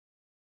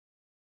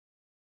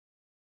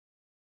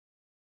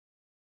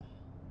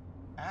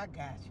I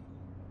got you.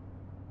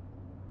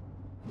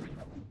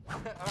 All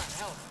right,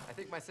 help. I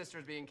think my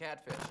sister's being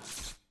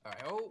catfished. All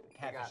right, oh,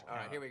 Catfish. all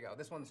right, here we go.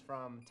 This one's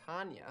from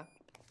Tanya.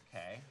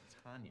 Okay,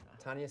 Tanya.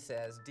 Tanya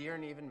says, Dear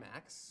Neve and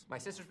Max, my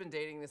sister's been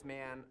dating this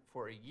man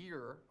for a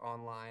year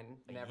online.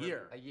 A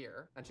year? A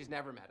year, and she's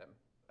never met him.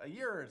 A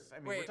year is, I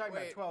mean, we're talking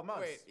about 12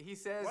 months. Wait, he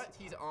says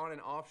he's on an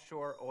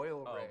offshore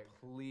oil rig.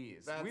 Oh,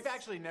 please. That's- We've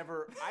actually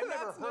never, I've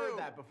never heard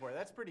that before.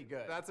 That's pretty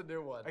good. That's a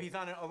new one. He's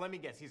on, let me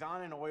guess, he's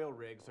on an oil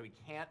rig, so he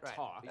can't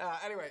talk.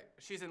 Anyway,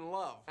 she's in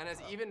love and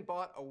has even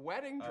bought a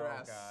wedding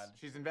dress. Oh, God.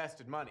 She's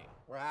invested money.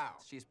 Wow.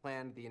 She's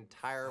planned the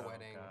entire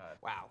wedding. God.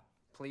 Wow.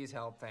 Please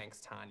help,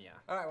 thanks, Tanya.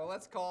 All right, well,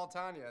 let's call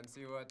Tanya and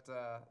see what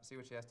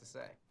she has to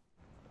say.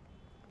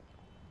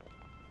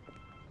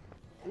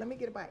 Let me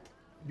get a bite.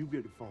 You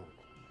get the phone.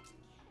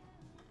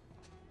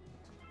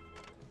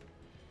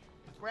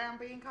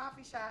 Ground bean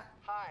coffee shop.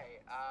 Hi,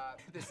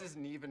 this is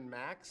Neve and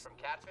Max from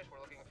Catfish.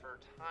 We're looking for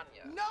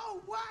Tanya. No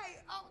way!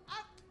 Oh,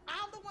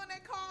 I'm the one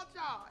that called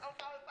y'all. I'm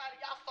so excited.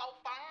 Y'all so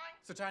fine.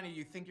 So, Tanya,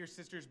 you think your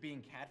sister's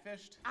being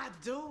catfished? I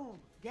do.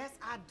 Yes,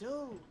 I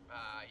do.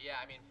 Yeah,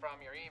 I mean, from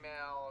your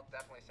email,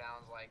 definitely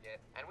sounds like it.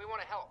 And we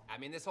want to help. I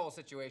mean, this whole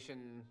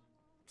situation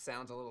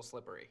sounds a little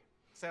slippery.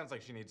 Sounds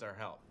like she needs our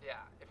help. Yeah,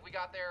 if we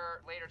got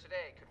there later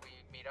today, could we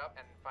meet up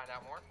and find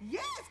out more?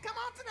 Yes, come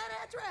on to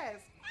that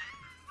address.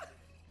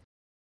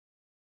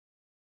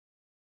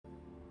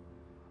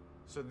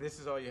 So this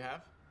is all you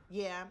have?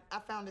 Yeah, I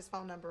found his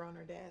phone number on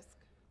her desk.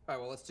 All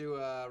right, well, let's do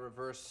a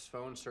reverse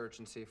phone search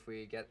and see if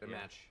we get a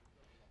match.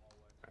 All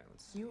right,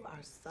 let's... You are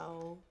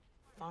so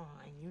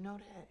fine. You know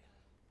that?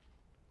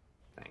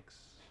 Thanks.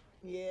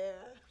 Yeah.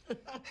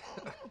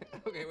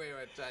 Okay, wait.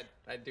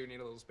 I do need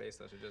a little space,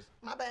 though, so just...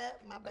 My bad.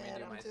 do I'm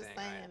my just thing,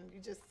 saying, right?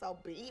 you're just so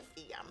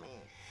beefy. I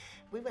mean,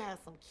 we would have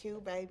some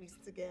cute babies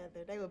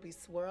together. They would be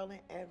swirling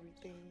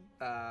everything.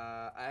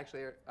 I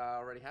actually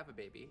already have a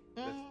baby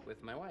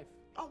with my wife.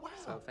 Oh, wow.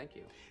 So thank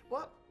you.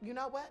 Well, you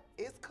know what?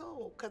 It's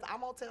cool, because I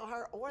won't tell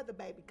her or the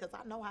baby, because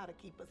I know how to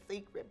keep a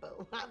secret,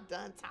 boo. I've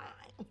done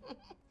time.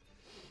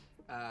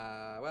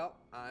 Well,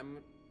 I'm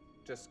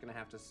just gonna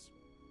have to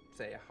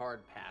say a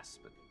hard pass,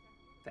 but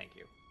thank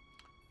you.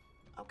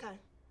 Okay.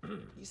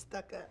 You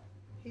stuck up.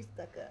 He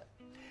stuck up.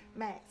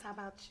 Max, how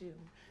about you?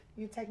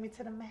 You take me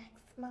to the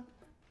maximum?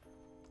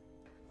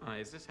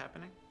 Is this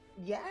happening?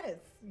 Yes,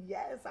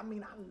 yes. I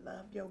mean, I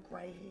love your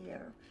gray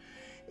hair.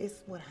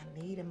 It's what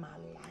I need in my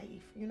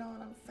life. You know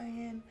what I'm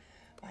saying?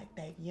 Like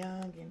that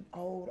young and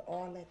old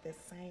all at the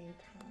same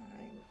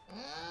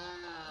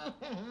time.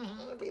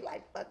 It'd be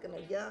like fucking a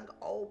young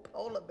old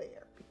polar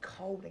bear. Be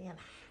cold and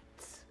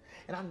hot.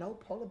 And I know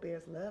polar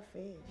bears love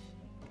fish.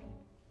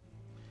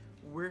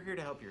 We're here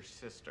to help your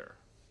sister.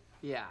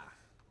 Yeah.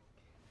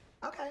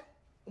 Okay.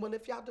 Well,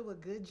 if y'all do a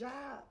good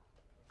job,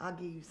 I'll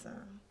give you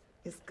some.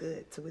 It's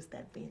good, too. It's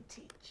that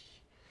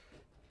vintage.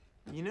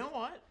 You know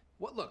what?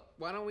 Well, look,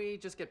 why don't we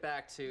just get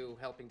back to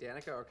helping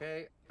Danica,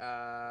 okay?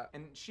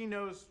 And she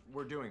knows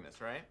we're doing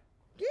this, right?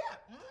 Yeah.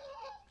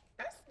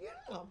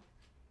 Yeah.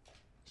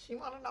 She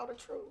want to know the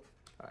truth.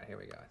 All right, here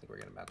we go. I think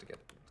we're about to get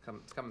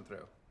it's coming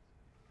through.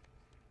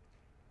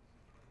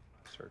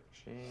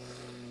 Searching.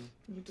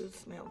 You do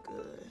smell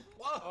good.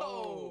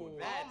 Whoa!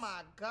 That's Oh,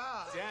 my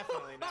God.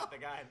 definitely not the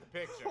guy in the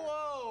picture.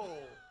 Whoa!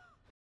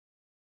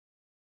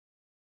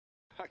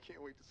 I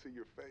can't wait to see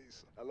your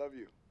face. I love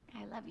you.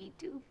 I love you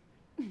too.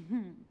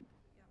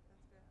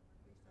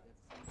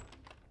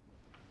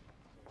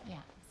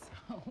 Yeah,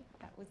 so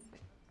that was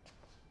it.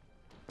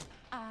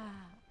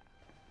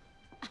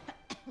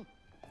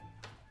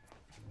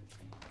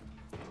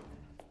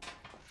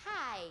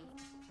 Hi,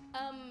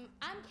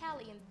 I'm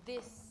Callie, and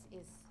this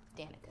is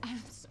Danica.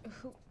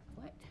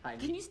 What? Hi.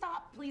 Can you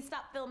stop? Please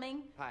stop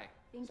filming. Hi.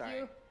 Thank Sorry.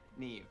 you.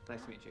 Neve,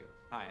 nice to meet you.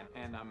 Hi,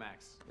 and I'm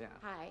Max. Yeah.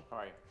 Hi. How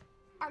are you?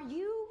 Are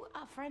you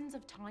friends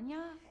of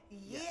Tanya?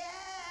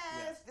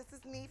 Yes. This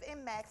is Neve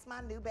and Max,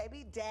 my new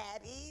baby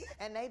daddy.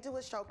 And they do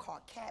a show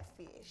called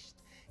Catfish.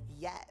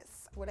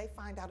 Yes. Where they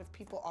find out if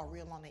people are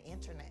real on the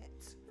internet.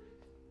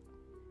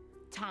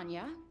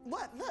 Tanya?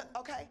 What? Look,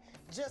 okay.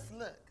 Just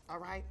look, all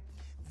right?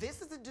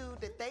 This is a dude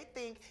that they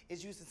think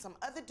is using some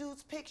other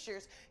dude's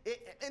pictures.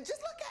 And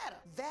just look at him.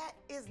 That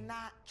is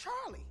not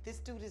Charlie. This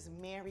dude is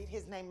married.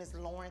 His name is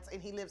Lawrence, and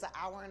he lives an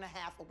hour and a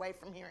half away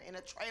from here in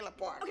a trailer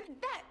park.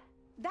 Okay,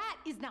 that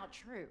is not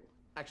true.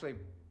 Actually,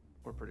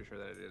 we're pretty sure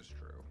that it is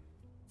true.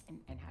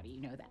 And how do you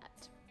know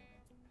that?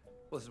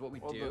 Well, this is what we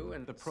Well, do,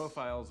 the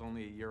profile's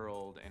only a year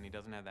old, and he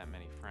doesn't have that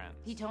many friends.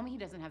 He told me he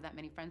doesn't have that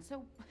many friends,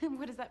 so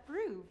what does that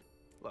prove?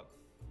 Look,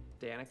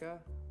 Danica,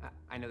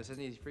 I know this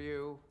isn't easy for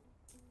you.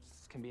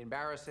 This can be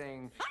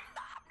embarrassing.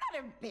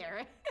 I'm not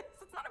embarrassed.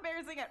 It's not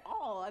embarrassing at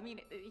all. I mean,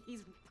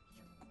 he's...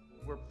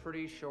 We're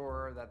pretty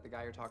sure that the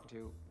guy you're talking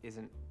to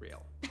isn't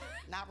real.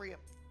 Not real.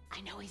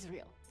 I know he's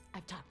real.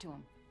 I've talked to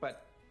him.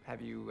 But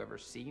have you ever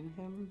seen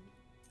him?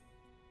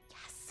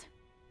 Yes.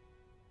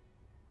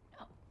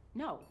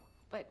 No,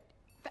 but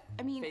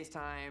I mean...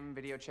 FaceTime,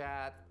 video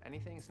chat,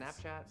 anything?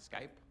 Snapchat,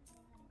 Skype?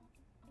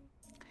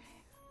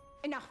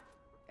 Enough,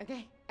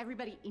 okay?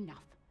 Everybody,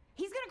 enough.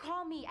 He's gonna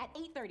call me at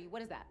 8:30.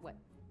 What is that? What,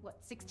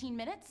 16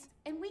 minutes?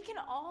 And we can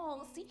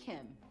all see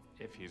him.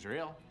 If he's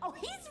real. Oh,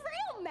 he's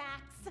real,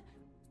 Max.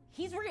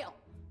 He's real.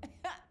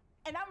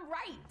 And I'm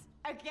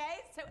right,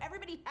 okay? So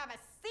everybody have a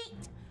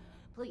seat,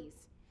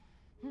 please.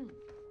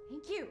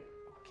 Thank you.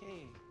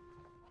 Okay.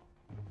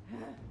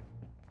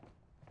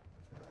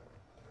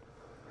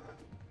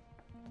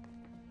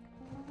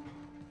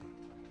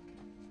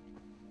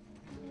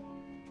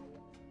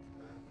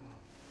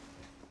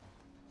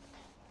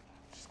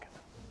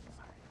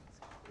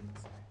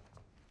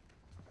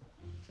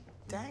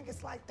 Dang,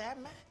 it's like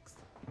that, Max?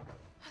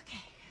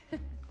 Okay.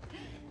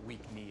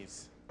 Weak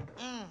knees.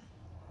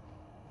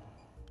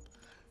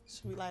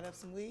 Should we light up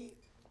some weed?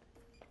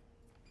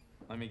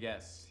 Let me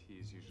guess,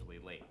 he's usually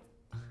late.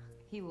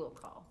 He will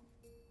call.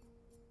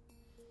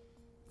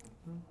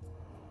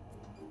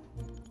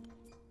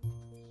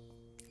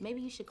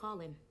 Maybe you should call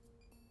him.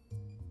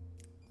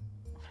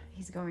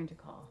 He's going to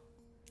call.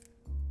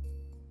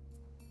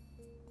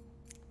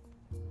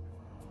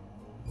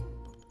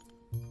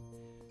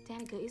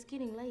 Danica, it's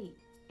getting late,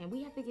 and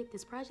we have to get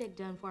this project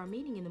done for our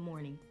meeting in the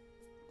morning.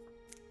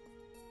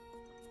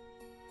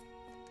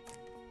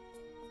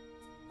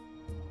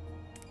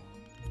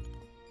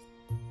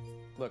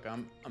 Look,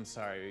 I'm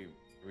sorry.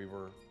 We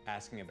were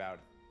asking about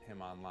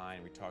him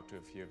online. We talked to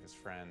a few of his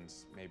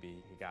friends.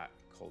 Maybe he got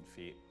cold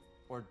feet.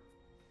 Or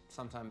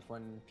sometimes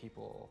when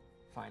people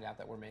find out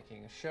that we're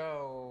making a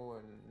show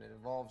and it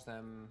involves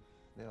them,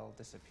 they'll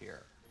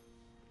disappear.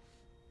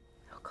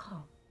 He'll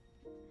call.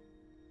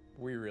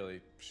 We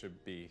really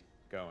should be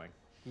going.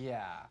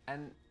 Yeah,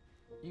 and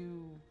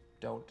you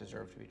don't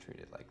deserve to be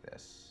treated like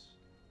this.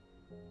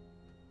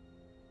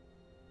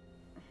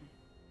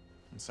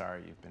 I'm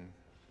sorry you've been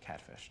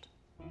catfished.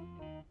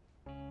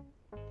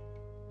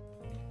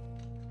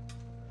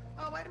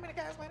 Oh, wait a minute,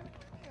 guys, wait a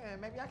minute. Yeah,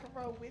 maybe I can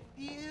roll with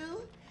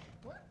you.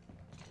 What?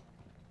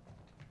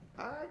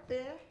 All right,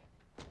 there.